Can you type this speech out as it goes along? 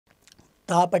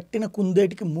పట్టిన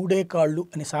కుందేటికి మూడే కాళ్ళు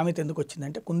అనే సామెత ఎందుకు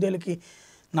వచ్చిందంటే, కుందేలుకి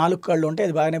 4 కాళ్ళు ఉంటే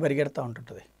అది బాగానే పరిగెడతా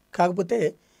ఉంటుంటుంది. కాకపోతే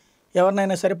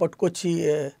ఎవరినైనా సరే పట్టుకొచ్చి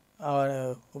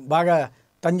బాగా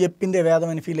తను చెప్పిందే వేదం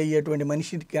అని ఫీల్ అయ్యేటువంటి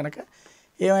మనిషికి కనుక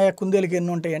ఏమయ్యా కుందేలుకి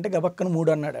ఎన్ని ఉంటాయి అంటే గబక్కన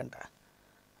 3 అన్నాడంట.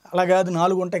 అలా కాదు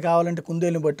 4 ఉంటాయి కావాలంటే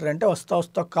కుందేలుని పట్టారంటే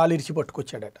వస్తా కాలు ఇరిచి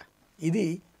పట్టుకొచ్చాడట. ఇది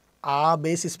ఆ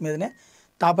బేసిస్ మీదనే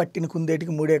తాపట్టిన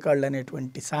కుందేటికి మూడే కాళ్ళు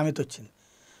అనేటువంటి సామెత వచ్చింది.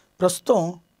 ప్రస్తుతం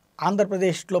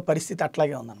ఆంధ్రప్రదేశ్లో పరిస్థితి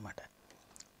అట్లాగే ఉందన్నమాట.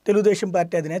 తెలుగుదేశం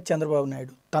పార్టీ అధినేత చంద్రబాబు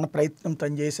నాయుడు తన ప్రయత్నం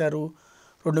తను చేశారు.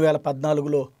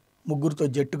 2014లో ముగ్గురితో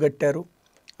జట్టు కట్టారు.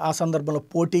 ఆ సందర్భంలో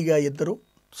పోటీగా 2,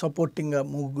 సపోర్టింగ్గా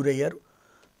 3 అయ్యారు.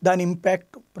 దాని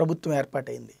ఇంపాక్ట్ ప్రభుత్వం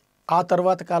ఏర్పాటైంది. ఆ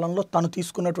తర్వాత కాలంలో తను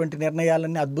తీసుకున్నటువంటి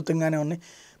నిర్ణయాలన్నీ అద్భుతంగానే ఉన్నాయి,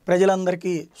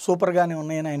 ప్రజలందరికీ సూపర్గానే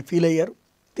ఉన్నాయని ఆయన ఫీల్ అయ్యారు.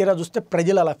 తీరా చూస్తే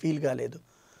ప్రజలు అలా ఫీల్ కాలేదు.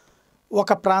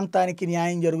 ఒక ప్రాంతానికి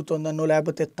న్యాయం జరుగుతుందనో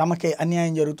లేకపోతే తమకే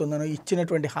అన్యాయం జరుగుతుందనో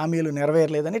ఇచ్చినటువంటి హామీలు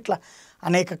నెరవేరలేదని ఇట్లా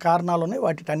అనేక కారణాలు ఉన్నాయి.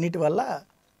 వాటిటన్నిటి వల్ల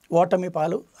ఓటమి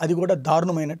పాలు, అది కూడా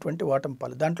దారుణమైనటువంటి ఓటమి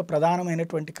పాలు. దాంట్లో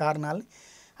ప్రధానమైనటువంటి కారణాలని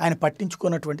ఆయన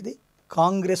పట్టించుకున్నటువంటిది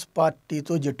కాంగ్రెస్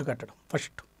పార్టీతో జట్టు కట్టడం.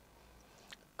 ఫస్ట్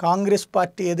కాంగ్రెస్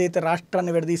పార్టీ ఏదైతే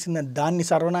రాష్ట్రాన్ని విడదీసిందో దాన్ని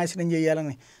సర్వనాశనం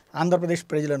చేయాలని ఆంధ్రప్రదేశ్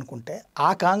ప్రజలు అనుకుంటే ఆ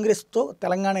కాంగ్రెస్తో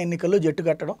తెలంగాణ ఎన్నికల్లో జట్టు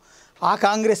కట్టడం, ఆ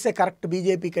కాంగ్రెస్సే కరెక్ట్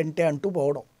బీజేపీ కంటే అంటూ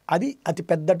పోవడం, అది అతి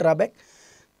పెద్ద డ్రాబ్యాక్.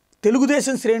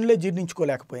 తెలుగుదేశం శ్రేణులే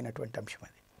జీర్ణించుకోలేకపోయినటువంటి అంశం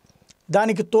అది.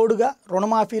 దానికి తోడుగా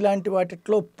రుణమాఫీ లాంటి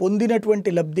వాటిలో పొందినటువంటి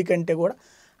లబ్ధి కంటే కూడా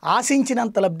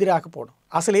ఆశించినంత లబ్ధి రాకపోవడం.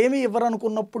 అసలు ఏమీ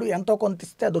ఇవ్వరనుకున్నప్పుడు ఎంతో కొంత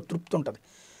ఇస్తే అదో తృప్తి ఉంటుంది.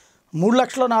 3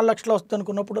 లక్షలు 4 లక్షలు వస్తుంది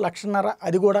అనుకున్నప్పుడు 1,50,000,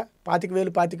 అది కూడా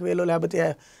 25,000 లేకపోతే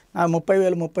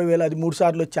 30,000 అది 3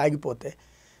 సార్లు వచ్చి ఆగిపోతే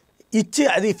ఇచ్చి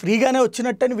అది ఫ్రీగానే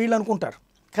వచ్చినట్టని వీళ్ళు అనుకుంటారు.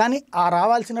 కానీ ఆ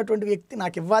రావాల్సినటువంటి వ్యక్తి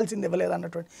నాకు ఇవ్వాల్సింది ఇవ్వలేదు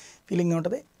అన్నటువంటి ఫీలింగ్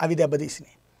ఉంటుంది. అవి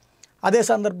దెబ్బతీసినాయి. అదే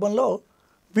సందర్భంలో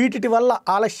వీటి వల్ల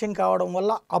ఆలస్యం కావడం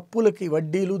వల్ల అప్పులకి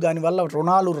వడ్డీలు, దానివల్ల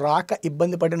రుణాలు రాక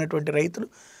ఇబ్బంది పడినటువంటి రైతులు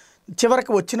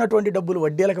చివరికి వచ్చినటువంటి డబ్బులు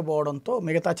వడ్డీలకు పోవడంతో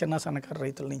మిగతా చిన్న సన్నకారు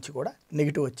రైతుల నుంచి కూడా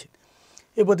నెగిటివ్ వచ్చింది.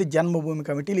 లేకపోతే జన్మభూమి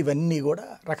కమిటీలు, ఇవన్నీ కూడా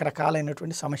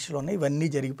రకరకాలైనటువంటి సమస్యలు ఉన్నాయి. ఇవన్నీ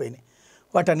జరిగిపోయినాయి.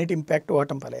 వాటన్నిటి ఇంపాక్ట్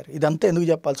ఓటమి పాలయ్యారు. ఇదంతా ఎందుకు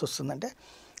చెప్పాల్సి వస్తుందంటే,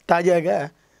 తాజాగా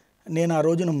నేను ఆ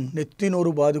రోజున నెత్తి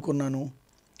నోరు బాదుకున్నాను,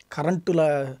 కరెంటుల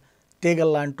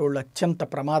తీగల్లాంటి వాళ్ళు అత్యంత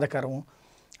ప్రమాదకరం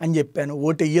అని చెప్పాను,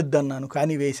 ఓటు వేయొద్దన్నాను,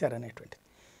 కానీ వేశారనేటువంటి.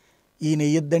 ఈయన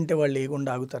వేయొద్దంటే వాళ్ళు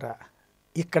వేయకుండా ఆగుతారా?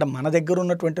 ఇక్కడ మన దగ్గర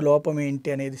ఉన్నటువంటి లోపం ఏంటి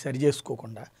అనేది సరి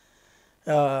చేసుకోకుండా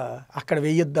అక్కడ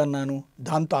వేయొద్దన్నాను,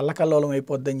 దాంతో అల్లకల్లోలం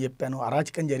అయిపోద్దని చెప్పాను,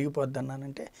 అరాచకం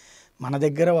జరిగిపోద్దన్నానంటే మన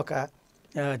దగ్గర ఒక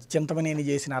చింతమనేని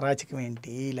చేసిన అరాచకం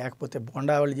ఏంటి, లేకపోతే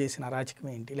బొండావాళ్ళు చేసిన అరాచకం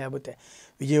ఏంటి, లేకపోతే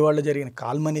విజయవాడలో జరిగిన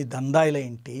కాల్మనీ దందాయిల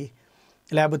ఏంటి,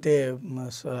 లేకపోతే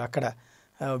అక్కడ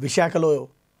విశాఖలో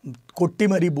కొట్టి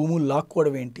మరీ భూములు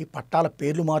లాక్కోవడం ఏంటి, పట్టాల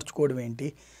పేర్లు మార్చుకోవడం ఏంటి,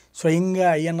 స్వయంగా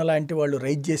అయ్యన్న లాంటి వాళ్ళు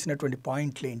రైజ్ చేసినటువంటి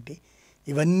పాయింట్లు ఏంటి,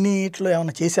 ఇవన్నీట్లో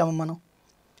ఏమైనా చేసామా మనం?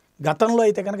 గతంలో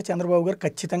అయితే కనుక చంద్రబాబు గారు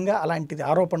ఖచ్చితంగా అలాంటిది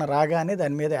ఆరోపణ రాగానే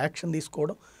దాని మీద యాక్షన్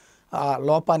తీసుకోవడం, ఆ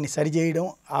లోపాన్ని సరిచేయడం,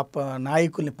 ఆ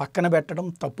నాయకుల్ని పక్కన పెట్టడం,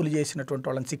 తప్పులు చేసినటువంటి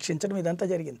వాళ్ళని శిక్షించడం, ఇదంతా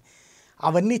జరిగింది.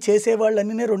 అవన్నీ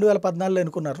చేసేవాళ్ళన్నీ 2014లో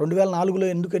ఎన్నుకున్నారు. 2004లో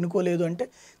ఎందుకు ఎన్నుకోలేదు అంటే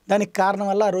దానికి కారణం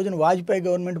వల్ల ఆ రోజున వాజ్పేయి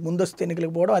గవర్నమెంట్ ముందస్తు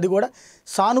ఎన్నికలకు పోవడం, అది కూడా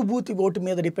సానుభూతి ఓటు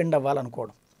మీద డిపెండ్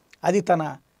అవ్వాలనుకోవడం, అది తన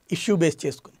ఇష్యూ బేస్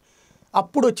చేసుకుని.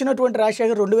 అప్పుడు వచ్చినటువంటి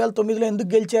రాజశేఖర్ 2009లో ఎందుకు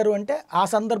గెలిచారు అంటే ఆ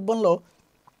సందర్భంలో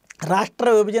రాష్ట్ర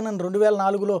విభజనను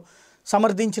 2004లో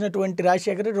సమర్థించినటువంటి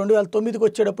రాజశేఖర్ 2009కి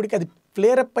వచ్చేటప్పటికి అది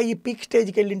ఫ్లేరప్ అయ్యి పీక్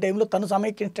స్టేజ్కి వెళ్ళిన టైంలో తను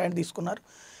సమైక్యం స్టాండ్ తీసుకున్నారు.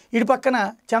 ఇటు పక్కన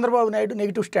చంద్రబాబు నాయుడు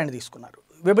నెగిటివ్ స్టాండ్ తీసుకున్నారు,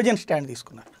 విభజన స్టాండ్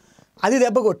తీసుకున్నారు. అది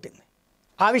దెబ్బ కొట్టింది.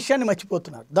 ఆ విషయాన్ని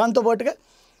మర్చిపోతున్నారు. దాంతోపాటుగా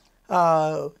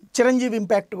చిరంజీవి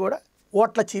ఇంపాక్ట్ కూడా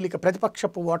ఓట్ల చీలిక,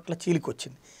 ప్రతిపక్షపు ఓట్ల చీలిక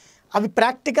వచ్చింది. అవి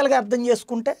ప్రాక్టికల్గా అర్థం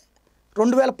చేసుకుంటే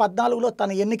 2014లో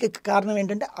తన ఎన్నికకి కారణం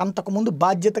ఏంటంటే అంతకుముందు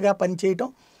బాధ్యతగా పనిచేయటం,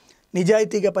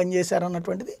 నిజాయితీగా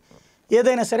పనిచేశారన్నటువంటిది.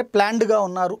 ఏదైనా సరే ప్లాన్డ్గా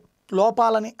ఉన్నారు,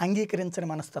 లోపాలని అంగీకరించని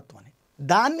మనస్తత్వం అని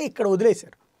దాన్ని ఇక్కడ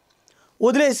వదిలేశారు.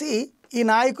 వదిలేసి ఈ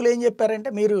నాయకులు ఏం చెప్పారంటే,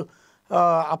 మీరు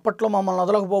అప్పట్లో మమ్మల్ని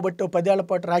వదలకపోబట్టి 10 ఏళ్ల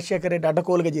పాటు రాజశేఖర రెడ్డి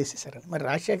అడ్డకోలుగా చేసేసారని. మరి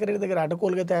రాజశేఖర రెడ్డి దగ్గర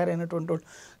అడ్డకోలుగా తయారైనటువంటి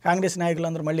కాంగ్రెస్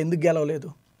నాయకులందరూ మళ్ళీ ఎందుకు గెలవలేదు?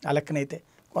 ఆ లెక్కనైతే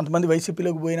కొంతమంది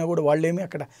వైసీపీలోకి పోయినా కూడా వాళ్ళేమీ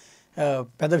అక్కడ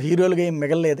పెద్ద హీరోలుగా ఏం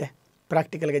మిగలలేదే.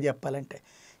 ప్రాక్టికల్గా చెప్పాలంటే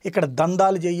ఇక్కడ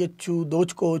దందాలు చేయొచ్చు,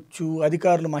 దోచుకోవచ్చు,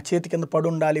 అధికారులు మా చేతి కింద పడి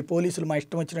ఉండాలి, పోలీసులు మా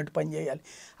ఇష్టం వచ్చినట్టు పని చేయాలి,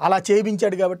 అలా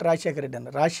చేయించాడు కాబట్టి రాజశేఖర రెడ్డి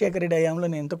అన్నారు. రాజశేఖర రెడ్డి హయాంలో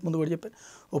నేను ఇంతకుముందు కూడా చెప్పాను,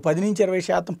 ఓ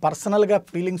 10-20% పర్సనల్గా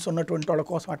ఫీలింగ్స్ ఉన్నటువంటి వాళ్ళ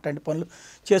కోసం అట్లాంటి పనులు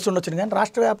చేసి ఉండొచ్చు, కానీ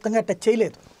రాష్ట్ర వ్యాప్తంగా టచ్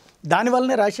చేయలేదు.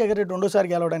 దానివల్లనే రాజశేఖర రెడ్డి 2సారి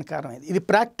గెలవడానికి కారణమైంది. ఇది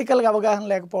ప్రాక్టికల్గా అవగాహన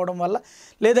లేకపోవడం వల్ల,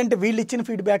 లేదంటే వీళ్ళు ఇచ్చిన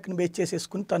ఫీడ్బ్యాక్ని బేస్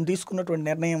చేసేసుకుని తను తీసుకున్నటువంటి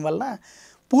నిర్ణయం వల్ల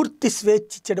పూర్తి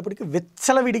స్వేచ్ఛ ఇచ్చేటప్పటికి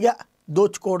విచ్చలవిడిగా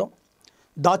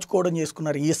దాచుకోవడం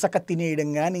చేసుకున్నారు. ఇసుక తినేయడం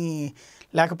కానీ,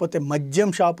 లేకపోతే మద్యం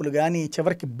షాపులు కానీ,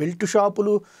 చివరికి బెల్ట్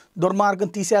షాపులు దుర్మార్గం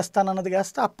తీసేస్తానన్నది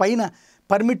కాస్త ఆ పైన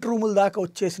పర్మిట్ రూముల దాకా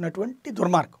వచ్చేసినటువంటి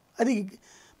దుర్మార్గం. అది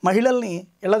మహిళల్ని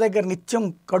ఇళ్ల దగ్గర నిత్యం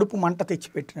కడుపు మంట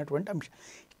తెచ్చిపెట్టినటువంటి అంశం.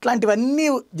 ఇట్లాంటివన్నీ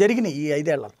జరిగినాయి ఈ 5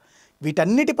 ఏళ్లలో.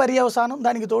 వీటన్నిటి పర్యవసానం,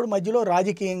 దానికి తోడు మధ్యలో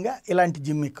రాజకీయంగా ఇలాంటి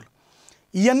జిమ్మిక్కులు.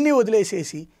 ఇవన్నీ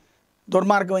వదిలేసేసి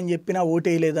దుర్మార్గం అని చెప్పినా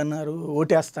ఓటేయలేదన్నారు,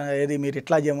 ఏది మీరు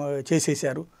ఇట్లా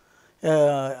చేసేసారు,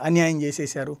 అన్యాయం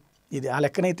చేసేసారు. ఇది ఆ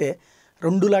లెక్కనైతే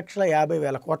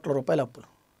 2,50,000 కోట్ల రూపాయల అప్పులు.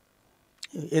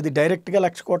 ఇది డైరెక్ట్గా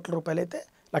 1,00,000 కోట్ల రూపాయలు అయితే,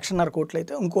 1,50,000 కోట్లు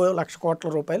అయితే ఇంకో 1,00,000 కోట్ల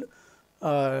రూపాయలు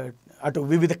అటు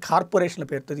వివిధ కార్పొరేషన్ల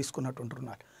పేరుతో తీసుకున్నటువంటి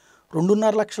రుణాలు.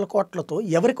 2.5 లక్షల కోట్లతో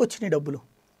ఎవరికి వచ్చినాయి డబ్బులు?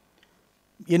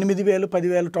 8,000,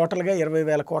 10,000 టోటల్గా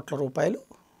 20,000 కోట్ల రూపాయలు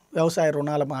వ్యవసాయ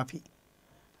రుణాల మాఫీ.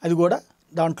 అది కూడా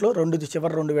దాంట్లో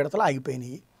చివరి 2 విడతలు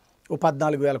ఆగిపోయినాయి. ఓ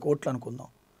 14,000 కోట్లు అనుకుందాం.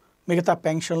 మిగతా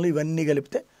పెన్షన్లు ఇవన్నీ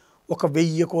కలిపితే ఒక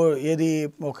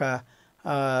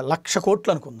 1,00,000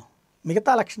 కోట్లు అనుకుందాం.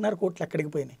 మిగతా 1,50,000 కోట్లు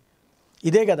ఎక్కడికి పోయినాయి?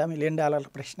 ఇదే కదా $1 మిలియన్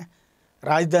ప్రశ్న.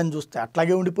 రాజధాని చూస్తే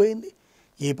అట్లాగే ఉండిపోయింది,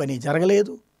 ఏ పని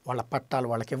జరగలేదు, వాళ్ళ పట్టాలు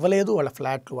వాళ్ళకి ఇవ్వలేదు, వాళ్ళ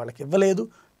ఫ్లాట్లు వాళ్ళకి ఇవ్వలేదు,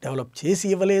 డెవలప్ చేసి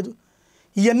ఇవ్వలేదు.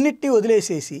 ఇవన్నిటినీ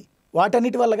వదిలేసేసి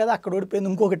వాటన్నిటి వల్ల కదా అక్కడ ఓడిపోయింది.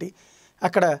 ఇంకొకటి,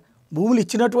 అక్కడ భూములు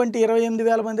ఇచ్చినటువంటి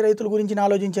 28,000 మంది రైతుల గురించి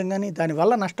ఆలోచించాం, కానీ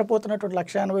దానివల్ల నష్టపోతున్నటువంటి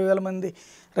 1,80,000 మంది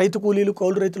రైతు కూలీలు,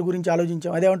 కౌలు రైతుల గురించి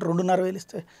ఆలోచించాం. అదేమంటే 2,500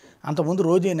 ఇస్తే, అంతకుముందు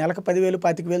రోజు నెలకు 10,000,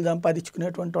 25,000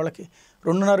 సంపాదించుకునేటువంటి వాళ్ళకి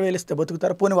 2,500 ఇస్తే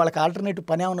బతుకుతారు. పోనీ వాళ్ళకి ఆల్టర్నేటివ్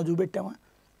పని ఏమైనా చూపెట్టామా?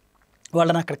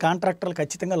 వాళ్ళని అక్కడ కాంట్రాక్టర్లు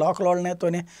ఖచ్చితంగా లోకల్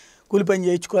వాళ్ళతోనే కూలి పని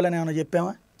చేయించుకోవాలని ఏమైనా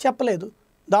చెప్పామా? చెప్పలేదు.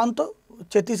 దాంతో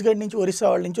ఛత్తీస్గఢ్ నుంచి, ఒరిస్సా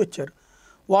వాళ్ళ నుంచి వచ్చారు.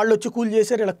 వాళ్ళు వచ్చి కూలి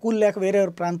చేశారు. ఇలా కూలి లేక వేరే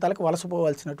ప్రాంతాలకు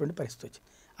వలసపోవాల్సినటువంటి పరిస్థితి వచ్చింది.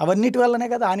 అవన్నిటి వల్లనే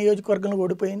కదా ఆ నియోజకవర్గంలో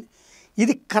ఓడిపోయింది.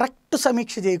 ఇది కరెక్ట్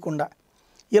సమీక్ష చేయకుండా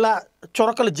ఇలా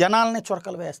జనాలనే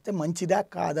చొరకలు వేస్తే మంచిదా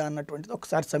కాదా అన్నటువంటిది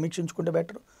ఒకసారి సమీక్షించుకుంటే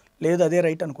బెటర్. లేదు అదే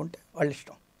రైట్ అనుకుంటే వాళ్ళ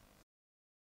ఇష్టం.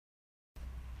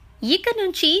 ఇక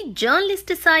నుంచి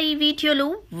జర్నలిస్ట్ సాయి వీడియోలు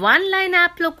OneLine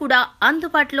యాప్లో కూడా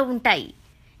అందుబాటులో ఉంటాయి.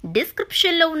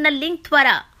 డిస్క్రిప్షన్లో ఉన్న లింక్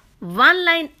ద్వారా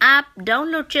OneLine యాప్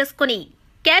డౌన్లోడ్ చేసుకుని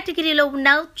కేటగిరీలో ఉన్న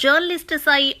జర్నలిస్ట్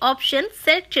సాయి ఆప్షన్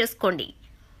సెలెక్ట్ చేసుకోండి.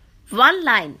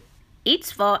 OneLine, it's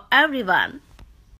for everyone.